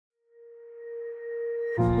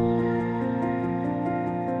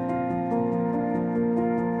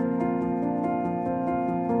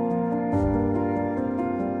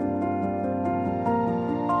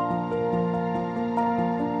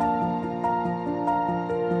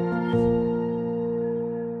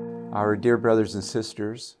Our dear brothers and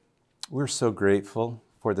sisters, we're so grateful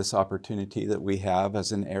for this opportunity that we have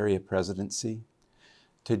as an area presidency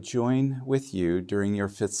to join with you during your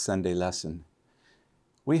fifth Sunday lesson.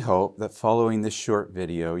 We hope that following this short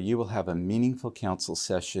video, you will have a meaningful counsel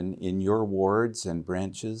session in your wards and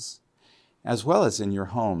branches, as well as in your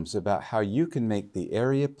homes, about how you can make the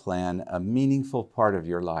area plan a meaningful part of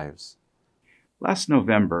your lives. Last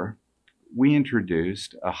November, we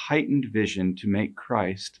introduced a heightened vision to make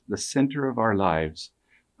Christ the center of our lives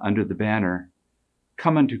under the banner,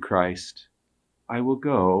 "Come unto Christ, I will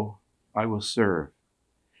go, I will serve."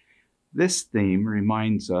 This theme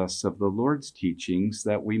reminds us of the Lord's teachings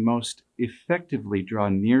that we most effectively draw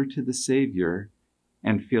near to the Savior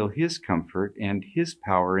and feel His comfort and His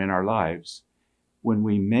power in our lives when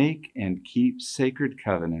we make and keep sacred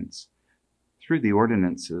covenants through the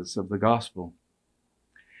ordinances of the gospel.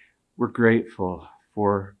 We're grateful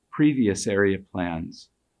for previous area plans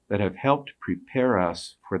that have helped prepare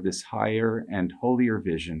us for this higher and holier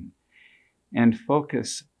vision and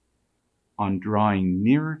focus on drawing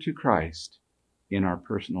nearer to Christ in our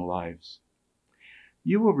personal lives.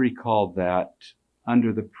 You will recall that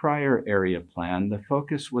under the prior area plan, the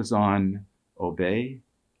focus was on obey,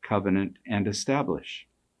 covenant, and establish.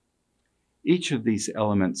 Each of these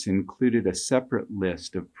elements included a separate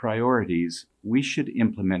list of priorities we should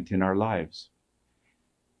implement in our lives.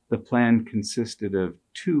 The plan consisted of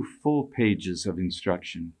 2 full pages of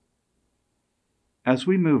instruction. As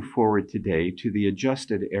we move forward today to the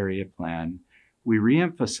adjusted area plan, we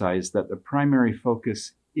reemphasize that the primary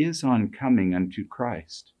focus is on coming unto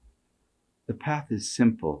Christ. The path is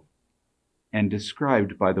simple and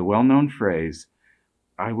described by the well-known phrase,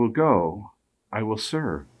 "I will go, I will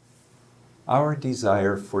serve." Our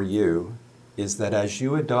desire for you is that as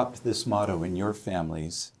you adopt this motto in your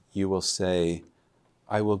families, you will say,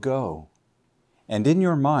 "I will go." And in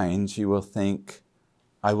your minds, you will think,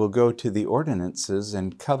 "I will go to the ordinances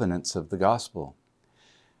and covenants of the gospel."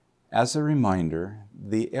 As a reminder,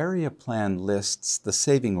 the area plan lists the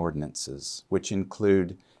saving ordinances, which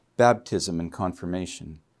include baptism and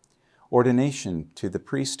confirmation, ordination to the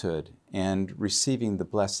priesthood, and receiving the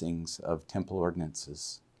blessings of temple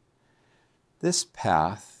ordinances. This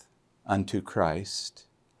path unto Christ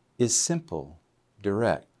is simple,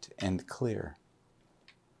 direct, and clear.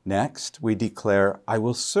 Next, we declare, "I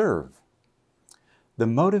will serve." The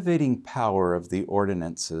motivating power of the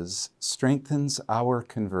ordinances strengthens our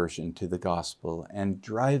conversion to the gospel and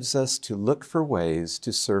drives us to look for ways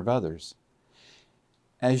to serve others.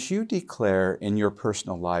 As you declare in your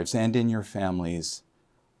personal lives and in your families,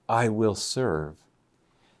 "I will serve,"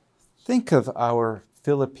 think of our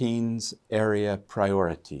Philippines area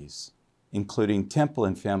priorities, including temple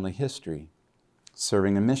and family history,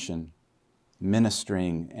 serving a mission,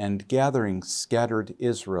 ministering and gathering scattered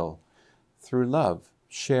Israel through love,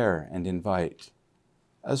 share, and invite,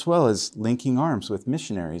 as well as linking arms with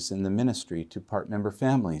missionaries in the ministry to part-member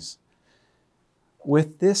families.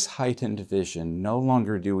 With this heightened vision, no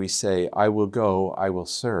longer do we say, "I will go, I will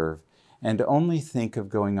serve," and only think of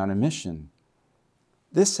going on a mission.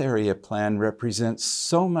 This area plan represents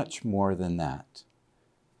so much more than that.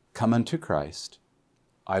 "Come unto Christ,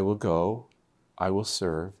 I will go, I will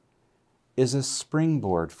serve," is a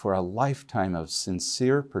springboard for a lifetime of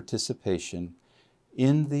sincere participation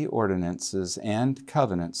in the ordinances and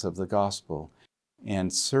covenants of the gospel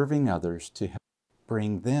and serving others to help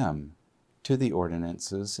bring them to the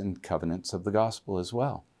ordinances and covenants of the gospel as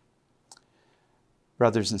well.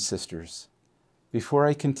 Brothers and sisters, before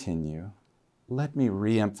I continue, let me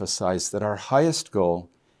reemphasize that our highest goal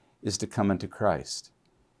is to come unto Christ,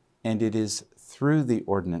 and it is through the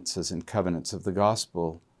ordinances and covenants of the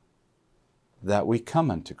gospel that we come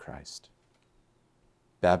unto Christ.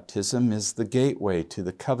 Baptism is the gateway to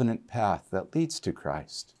the covenant path that leads to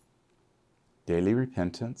Christ. Daily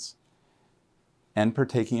repentance and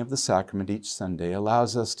partaking of the sacrament each Sunday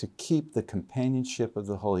allows us to keep the companionship of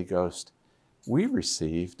the Holy Ghost we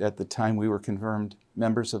received at the time we were confirmed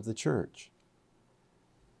members of the church.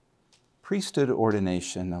 Priesthood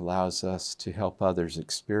ordination allows us to help others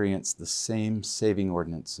experience the same saving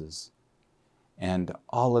ordinances, and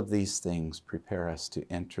all of these things prepare us to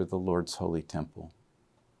enter the Lord's holy temple.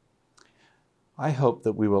 I hope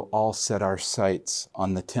that we will all set our sights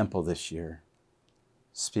on the temple this year.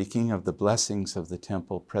 Speaking of the blessings of the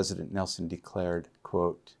temple, President Nelson declared,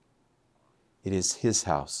 quote, "It is His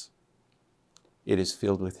house. It is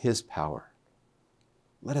filled with His power.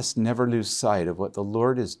 Let us never lose sight of what the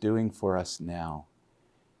Lord is doing for us now.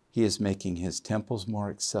 He is making His temples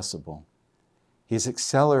more accessible. He is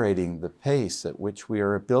accelerating the pace at which we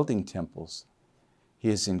are building temples. He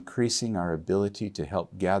is increasing our ability to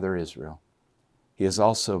help gather Israel. He is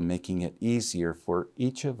also making it easier for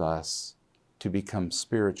each of us to become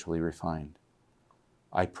spiritually refined.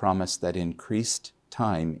 I promise that increased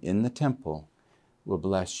time in the temple will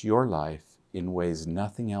bless your life in ways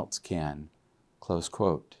nothing else can." Close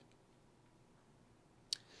quote.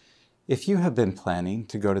 If you have been planning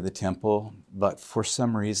to go to the temple, but for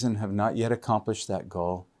some reason have not yet accomplished that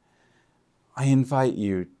goal, I invite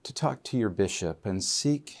you to talk to your bishop and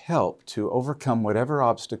seek help to overcome whatever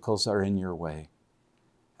obstacles are in your way.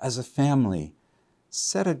 As a family,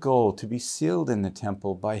 set a goal to be sealed in the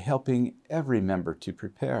temple by helping every member to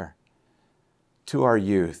prepare. To our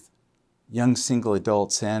youth, young single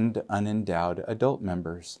adults and unendowed adult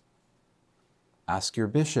members, ask your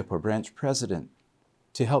bishop or branch president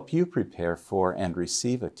to help you prepare for and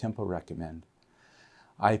receive a temple recommend.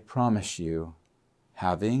 I promise you,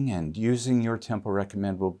 having and using your temple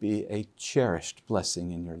recommend will be a cherished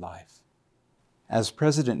blessing in your life. As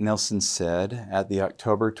President Nelson said at the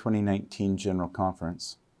October 2019 General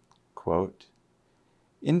Conference, quote,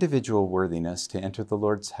 "Individual worthiness to enter the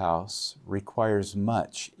Lord's house requires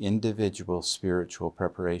much individual spiritual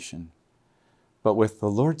preparation. But with the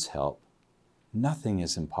Lord's help, nothing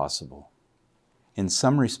is impossible. In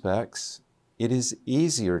some respects, it is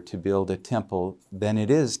easier to build a temple than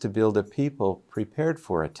it is to build a people prepared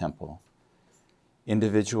for a temple.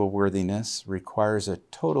 Individual worthiness requires a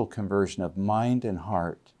total conversion of mind and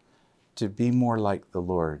heart to be more like the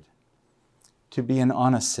Lord, to be an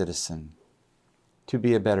honest citizen, to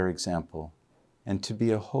be a better example, and to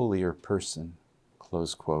be a holier person."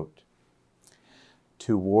 Close quote.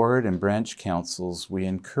 To ward and branch councils, we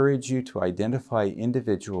encourage you to identify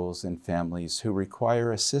individuals and families who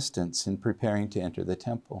require assistance in preparing to enter the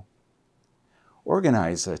temple.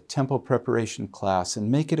 Organize a temple preparation class and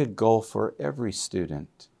make it a goal for every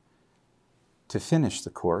student to finish the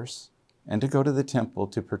course and to go to the temple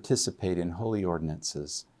to participate in holy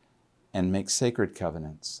ordinances and make sacred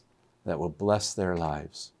covenants that will bless their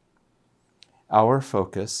lives. Our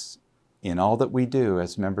focus in all that we do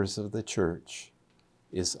as members of the church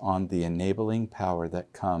is on the enabling power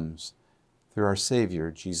that comes through our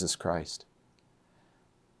Savior, Jesus Christ.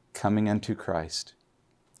 Coming unto Christ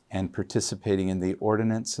and participating in the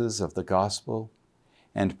ordinances of the gospel,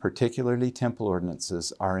 and particularly temple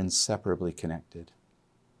ordinances, are inseparably connected.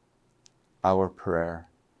 Our prayer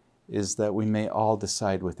is that we may all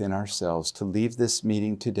decide within ourselves to leave this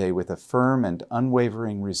meeting today with a firm and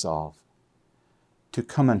unwavering resolve to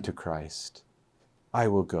come unto Christ. I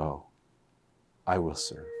will go. I will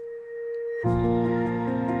serve.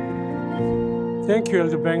 Thank you,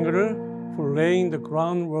 Elder Bangerer, for laying the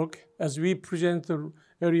groundwork as we present the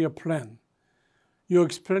area plan. Your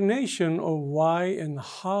explanation of why and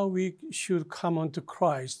how we should come unto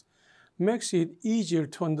Christ makes it easier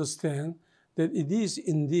to understand that it is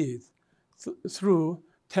indeed through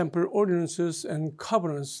temple ordinances and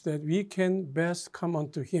covenants that we can best come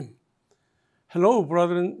unto Him. Hello,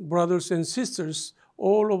 brothers and sisters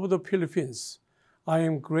all over the Philippines. I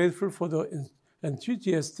am grateful for the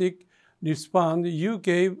enthusiastic response you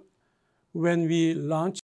gave when we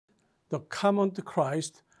launched the Come unto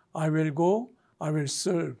Christ, I Will Go, I Will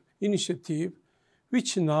Serve initiative,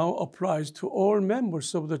 which now applies to all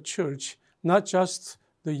members of the church, not just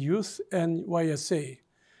the youth and YSA.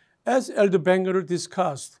 As Elder Bangerer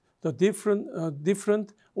discussed the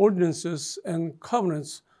different ordinances and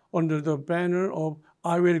covenants under the banner of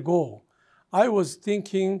I Will Go, I was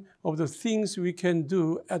thinking of the things we can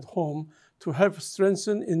do at home to help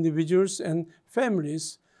strengthen individuals and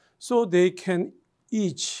families so they can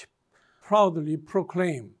each proudly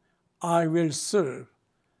proclaim, I will serve.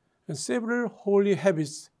 And several holy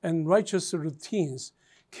habits and righteous routines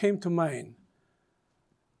came to mind.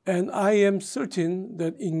 And I am certain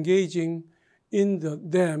that engaging in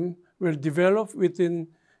them will develop within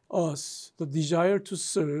us the desire to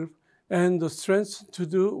serve and the strength to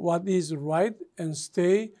do what is right and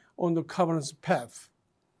stay on the covenant's path.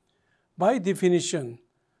 By definition,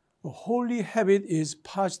 a holy habit is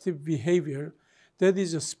positive behavior that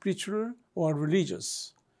is spiritual or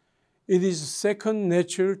religious. It is second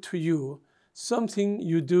nature to you, something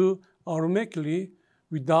you do automatically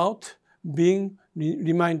without being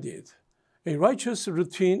reminded. A righteous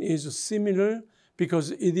routine is similar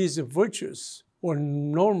because it is virtuous or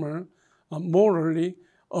normal, morally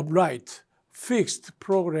upright, fixed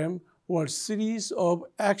program or series of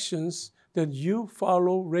actions that you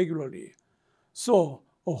follow regularly. So,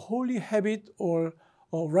 a holy habit or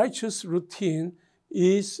a righteous routine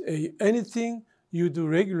is anything you do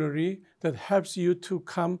regularly that helps you to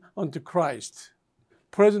come unto Christ.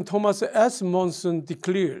 President Thomas S. Monson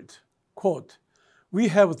declared, quote, We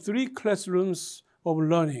have 3 classrooms of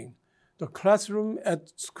learning: the classroom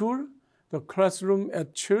at school, the classroom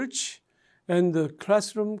at church, and the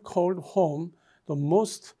classroom called home, the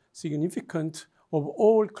most significant of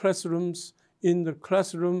all classrooms in the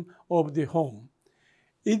classroom of the home.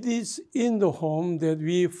 It is in the home that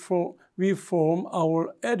we form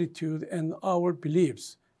our attitude and our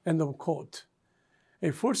beliefs. End of quote.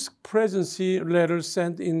 A First Presidency letter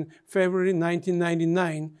sent in February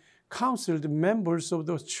 1999 counseled members of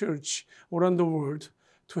the church around the world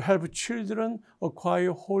to help children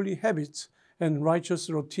acquire holy habits and righteous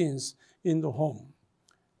routines in the home.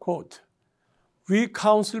 Quote, "We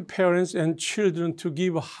counsel parents and children to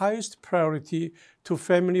give highest priority to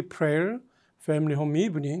family prayer, family home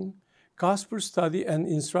evening, gospel study and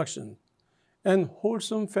instruction, and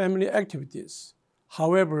wholesome family activities.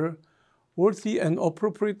 However worthy and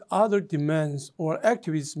appropriate other demands or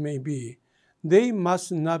activities may be, they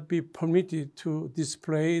must not be permitted to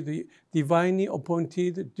display the divinely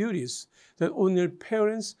appointed duties that only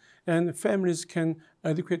parents and families can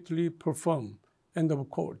adequately perform." End of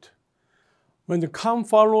quote. When the Come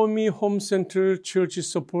Follow Me Home Center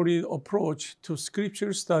church-supported approach to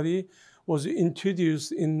scripture study was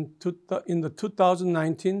introduced in the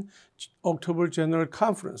 2019 October General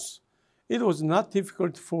Conference, it was not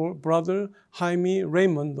difficult for Brother Jaime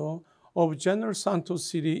Raimundo of General Santos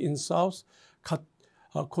City in South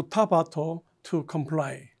Cotabato to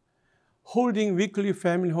comply. Holding weekly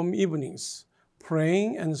family home evenings,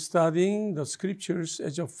 praying and studying the scriptures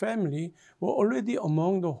as a family were already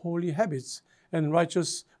among the holy habits and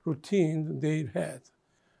righteous routine they had.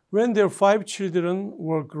 When their 5 children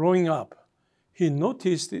were growing up, he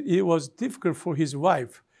noticed it was difficult for his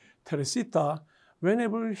wife, Teresita,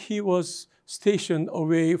 whenever he was stationed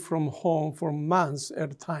away from home for months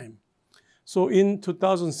at a time. So in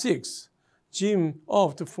 2006, Jim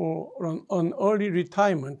opted for an early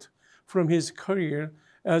retirement from his career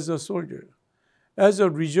as a soldier. As a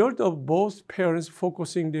result of both parents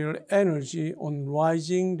focusing their energy on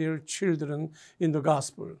raising their children in the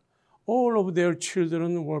gospel, all of their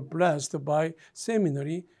children were blessed by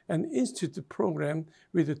seminary and institute program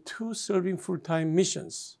with 2 serving full-time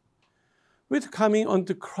missions. With coming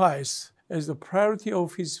unto Christ as the priority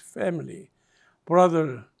of his family,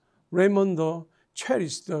 Brother Raimundo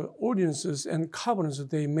cherished the ordinances and covenants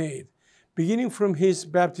they made, beginning from his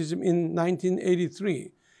baptism in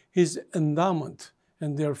 1983, his endowment,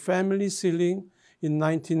 and their family sealing in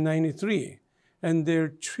 1993, and their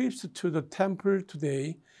trips to the temple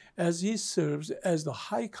today as he serves as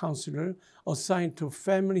the High Counselor assigned to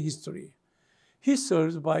family history. He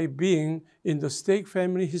serves by being in the Stake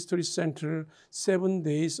Family History Center 7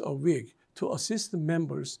 days a week to assist the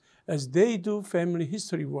members as they do family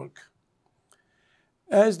history work.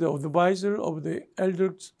 As the advisor of the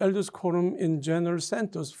Elders Quorum in General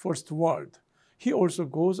Santos First Ward, he also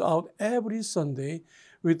goes out every Sunday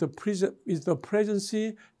with the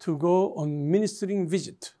presidency to go on ministering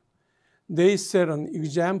visit. They set an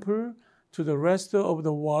example to the rest of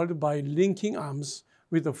the world by linking arms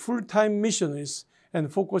with the full-time missionaries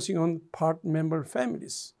and focusing on part member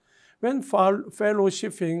families. When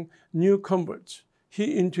fellowshipping new converts,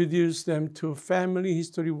 he introduced them to family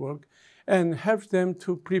history work and helped them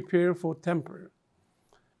to prepare for temple.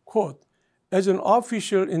 Quote, "As an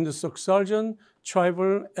official in the Suxarjan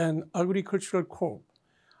Tribal and Agricultural Corps,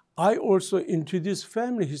 I also introduced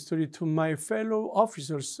family history to my fellow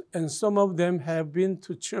officers, and some of them have been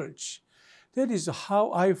to church. That is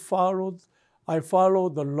how I follow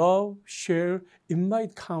the love shared in my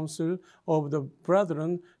counsel of the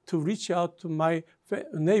brethren to reach out to my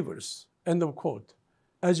neighbors." End of quote.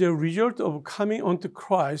 As a result of coming unto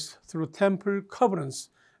Christ through temple covenants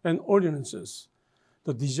and ordinances,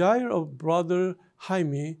 the desire of Brother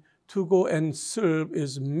Jaime to go and serve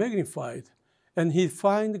is magnified, and he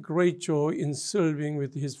finds great joy in serving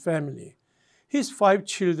with his family. His 5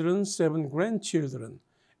 children, 7 grandchildren,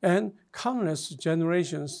 and countless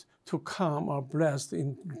generations to come are blessed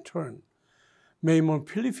in return. May more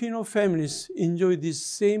Filipino families enjoy these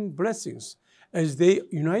same blessings as they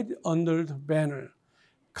unite under the banner,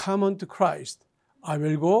 "Come unto Christ, I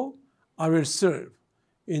will go, I will serve."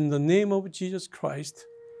 In the name of Jesus Christ,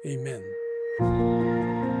 amen.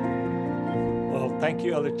 Well, thank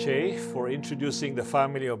you, Elder Che, for introducing the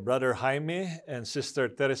family of Brother Jaime and Sister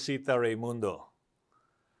Teresita Raimundo.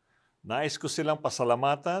 Nais ko silang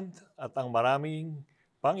pasalamatan at ang maraming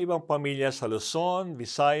pang-ibang pamilya sa Luzon,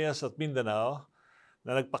 Visayas at Mindanao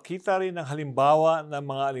na nagpakita rin ng halimbawa ng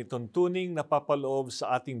mga alituntuning na papaloob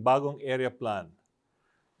sa ating bagong area plan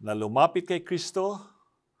na lumapit kay Kristo,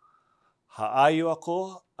 haayo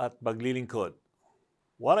ako at maglilingkod.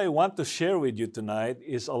 What I want to share with you tonight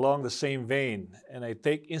is along the same vein, and I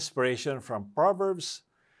take inspiration from Proverbs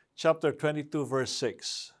chapter 22, verse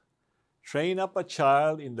 6. Train up a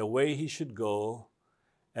child in the way he should go,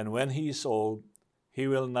 and when he is old, he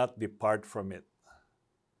will not depart from it.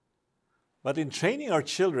 But in training our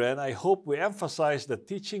children, I hope we emphasize the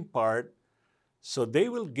teaching part so they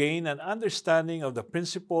will gain an understanding of the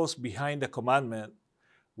principles behind the commandment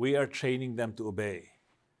we are training them to obey.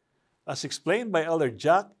 As explained by Elder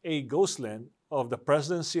Jack A. Goslin of the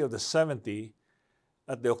Presidency of the 70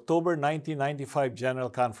 at the October 1995 General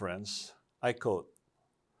Conference, I quote,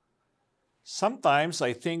 "Sometimes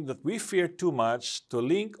I think that we fear too much to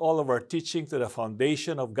link all of our teaching to the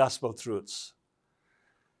foundation of gospel truths.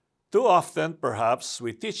 Too often, perhaps,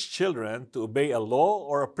 we teach children to obey a law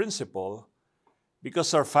or a principle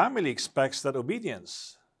because our family expects that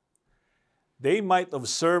obedience. They might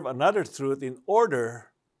observe another truth in order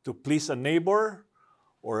to please a neighbor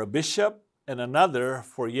or a bishop and another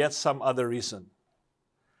for yet some other reason.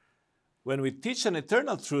 When we teach an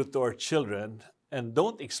eternal truth to our children and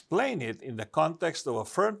don't explain it in the context of a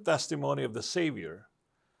firm testimony of the Savior,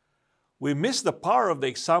 we miss the power of the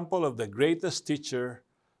example of the greatest teacher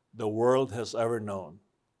the world has ever known."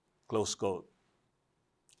 Close quote.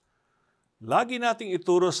 Lagi nating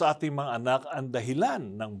ituro sa ating mga anak ang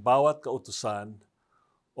dahilan ng bawat kautusan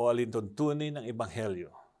o alintuntunin ng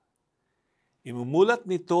Ebanghelyo. Imumulat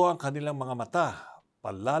nito ang kanilang mga mata,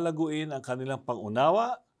 palalaguin ang kanilang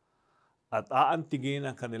pangunawa, at aantigin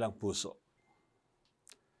ang kanilang puso.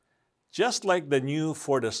 Just like the new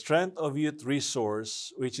For the Strength of Youth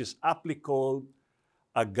resource, which is aptly called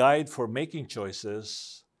A Guide for Making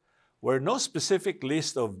Choices, where no specific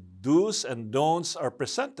list of do's and don'ts are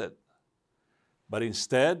presented, but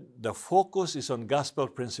instead, the focus is on gospel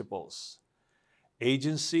principles,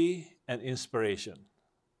 agency, and inspiration.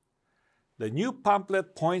 The new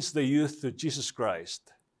pamphlet points the youth to Jesus Christ.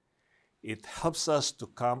 It helps us to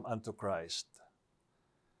come unto Christ.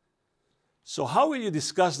 So how will you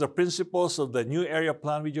discuss the principles of the new area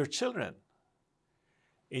plan with your children?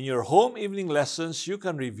 In your home evening lessons, you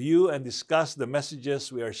can review and discuss the messages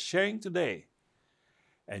we are sharing today.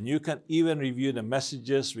 And you can even review the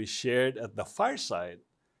messages we shared at the Fireside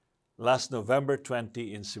last November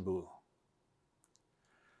 20 in Cebu.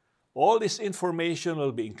 All this information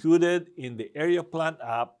will be included in the Area Plan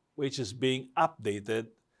app, which is being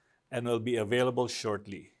updated and will be available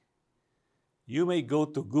shortly. You may go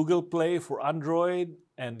to Google Play for Android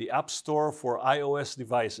and the App Store for iOS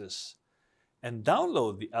devices and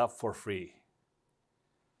download the app for free.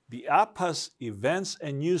 The app has events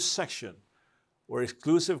and news section where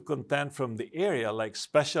exclusive content from the area like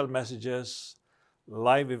special messages,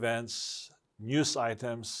 live events, news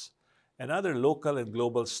items, and other local and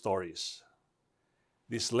global stories.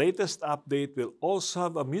 This latest update will also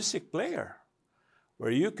have a music player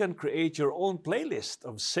where you can create your own playlist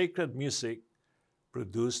of sacred music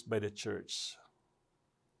produced by the church.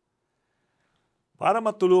 Para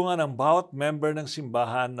matulungan ang bawat member ng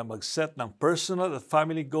simbahan na mag-set ng personal at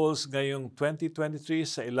family goals ngayong 2023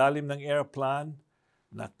 sa ilalim ng Area Plan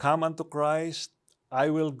na Come unto Christ,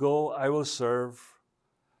 I will go, I will serve,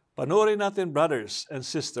 panoorin natin, brothers and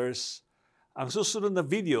sisters, ang susunod na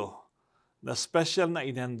video na special na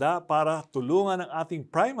inihanda para tulungan ang ating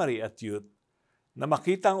primary at youth na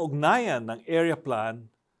makita ang ugnayan ng Area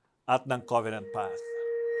Plan at ng Covenant Path.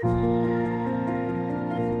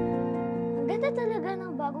 Ang ganda talaga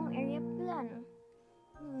ng bagong Area Plan.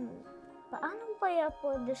 Paano kaya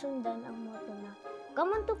po sundan ang motto na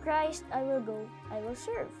Come unto Christ, I will go, I will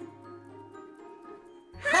serve?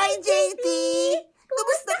 Hi, JT!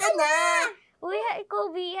 Kumusta ka na? Uy, hi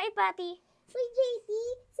Kobe, hi Patty. Uy, JT,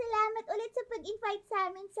 salamat ulit sa pag-invite sa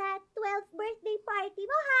amin sa 12th birthday party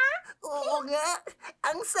mo, ha? Oo nga,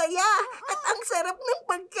 ang saya at ang sarap ng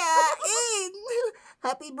pagkain.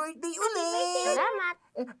 Happy birthday ulit! Salamat.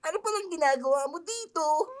 Ano palang ginagawa mo dito?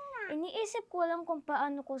 Iniisip ko lang kung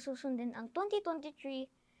paano ko susundin ang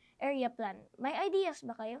 2023 Area Plan. May ideas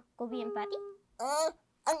ba kayo, Kobe and Patty?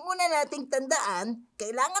 Ang una nating tandaan,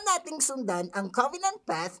 kailangan nating sundan ang Covenant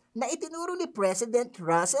Path na itinuro ni President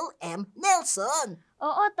Russell M. Nelson.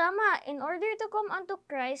 Oo, tama. In order to come unto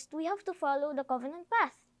Christ, we have to follow the Covenant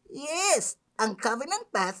Path. Yes, ang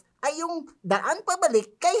Covenant Path ay yung daan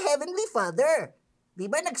pabalik kay Heavenly Father. Di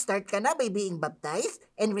ba nag-start ka na by being baptized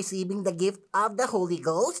and receiving the gift of the Holy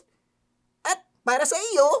Ghost? At para sa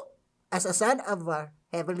iyo, as a son of our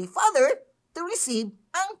Heavenly Father, to receive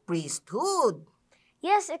ang priesthood.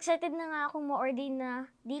 Yes, excited na nga akong ma-ordain na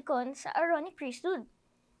deacon sa Aaronic Priesthood.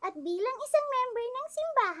 At bilang isang member ng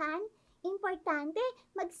simbahan, Importante,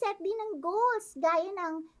 mag-set din ng goals gaya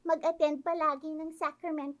ng mag-attend palagi ng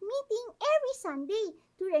sacrament meeting every Sunday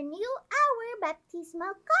to renew our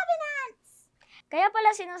baptismal covenants. Kaya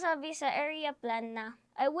pala sinasabi sa area plan na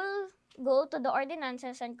I will go to the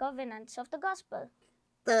ordinances and covenants of the gospel.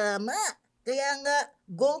 Tama. Kaya nga,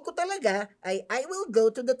 goal ko talaga ay I will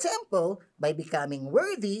go to the temple by becoming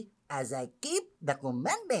worthy as I keep the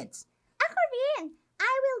commandments. Ako rin!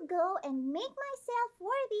 I will go and make myself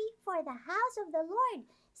worthy for the house of the Lord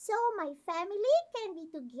so my family can be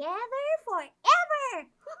together forever.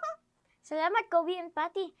 Salamat, Kobe and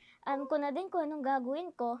Patty. Alam ko na din kung anong gagawin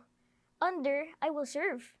ko. Under, I will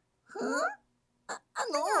serve. Huh?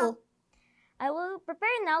 Ano? I will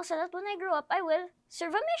prepare now so that when I grow up, I will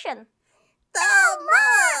serve a mission. Tama!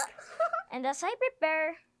 And as I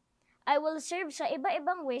prepare, I will serve sa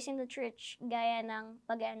iba-ibang ways in the church, gaya ng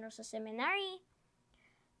pag-enroll sa seminary,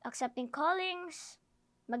 accepting callings,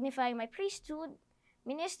 magnifying my priesthood,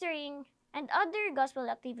 ministering, and other gospel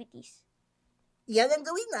activities. Yan ang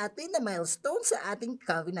gawin natin na milestone sa ating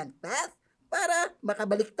covenant path para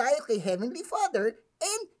makabalik tayo kay Heavenly Father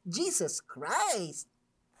and Jesus Christ.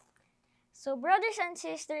 So brothers and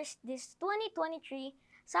sisters, this 2023,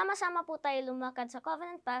 sama-sama po tayo lumakad sa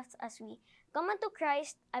covenant path as we come unto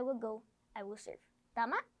Christ, I will go, I will serve.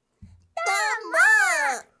 Tama? Tama!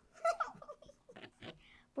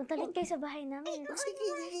 Punta ulit kayo sa bahay namin. Sige.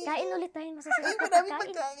 Kain ulit tayo, Ay, masasarap na maraming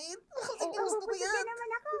pagkain. pagkain. Sige, Oo, gusto ko busog yan. na naman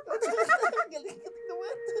ako. Galing ka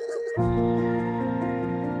naman.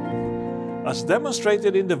 As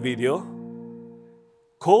demonstrated in the video,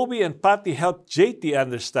 Kobe and Patty helped JT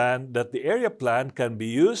understand that the area plan can be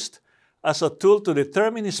used as a tool to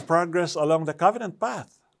determine his progress along the covenant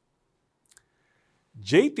path.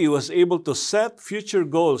 JT was able to set future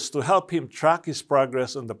goals to help him track his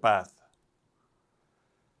progress on the path.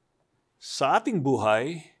 Sa ating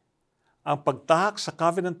buhay, ang pagtahak sa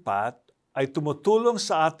covenant path ay tumutulong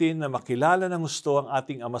sa atin na makilala ng gusto ang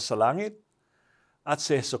ating Ama sa Langit at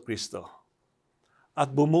si Jesucristo at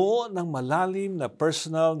bumuo ng malalim na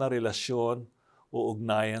personal na relasyon o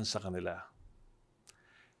ugnayan sa kanila.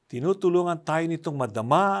 Tinutulungan tayo nitong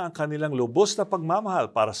madama ang kanilang lubos na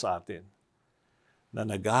pagmamahal para sa atin na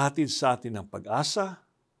naghahatid sa atin ng pag-asa,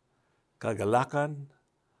 kagalakan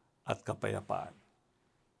at kapayapaan.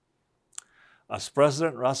 As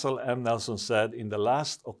President Russell M. Nelson said in the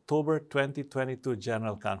last October 2022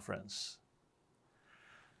 General Conference,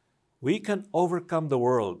 we can overcome the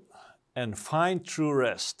world and find true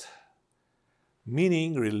rest,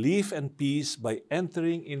 meaning relief and peace by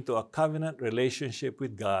entering into a covenant relationship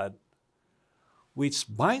with God, which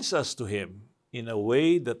binds us to Him in a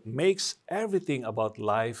way that makes everything about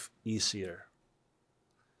life easier.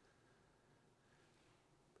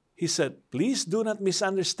 He said, "Please do not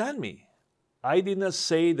misunderstand me. I did not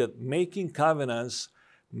say that making covenants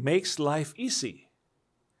makes life easy.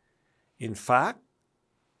 In fact,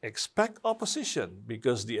 expect opposition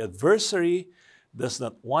because the adversary does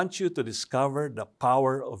not want you to discover the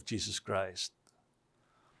power of Jesus Christ.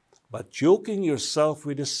 But yoking yourself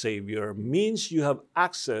with the Savior means you have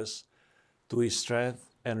access to His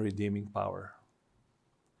strength and redeeming power."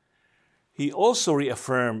 He also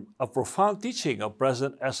reaffirmed a profound teaching of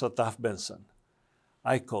President Ezra Taft Benson.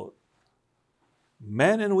 I quote,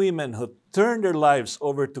 "Men and women who turn their lives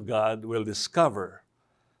over to God will discover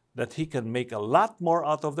that He can make a lot more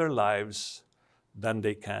out of their lives than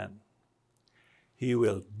they can. He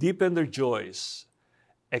will deepen their joys,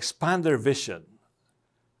 expand their vision,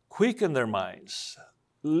 quicken their minds,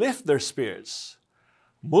 lift their spirits,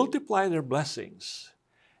 multiply their blessings,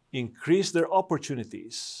 increase their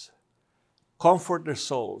opportunities, comfort their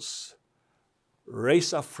souls,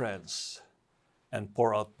 raise up friends, and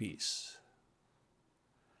pour out peace."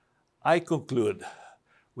 I conclude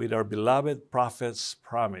with our beloved prophet's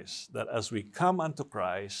promise that as we come unto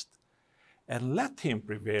Christ and let Him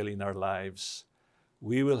prevail in our lives,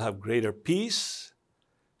 we will have greater peace,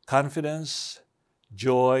 confidence,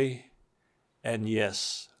 joy, and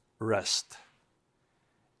yes, rest.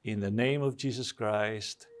 In the name of Jesus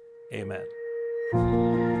Christ, amen.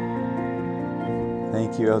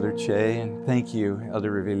 Thank you, Elder Che, and thank you, Elder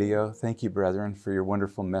Revilio. Thank you, brethren, for your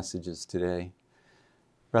wonderful messages today.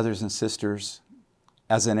 Brothers and sisters,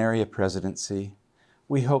 as an area presidency,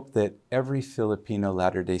 we hope that every Filipino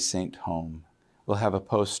Latter-day Saint home will have a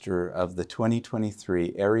poster of the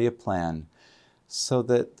 2023 area plan so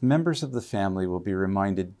that members of the family will be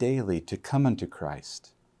reminded daily to come unto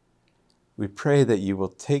Christ. We pray that you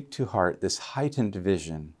will take to heart this heightened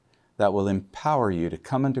vision that will empower you to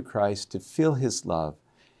come unto Christ, to feel His love,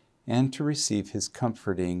 and to receive His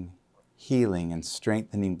comforting, healing, and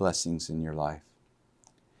strengthening blessings in your life.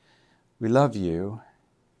 We love you,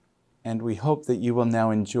 and we hope that you will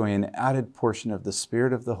now enjoy an added portion of the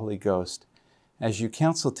Spirit of the Holy Ghost as you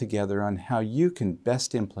counsel together on how you can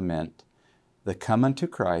best implement the Come Unto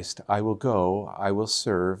Christ, I Will Go, I Will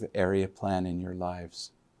Serve area plan in your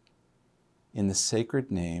lives. In the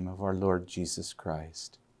sacred name of our Lord Jesus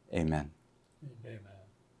Christ. Amen. Amen.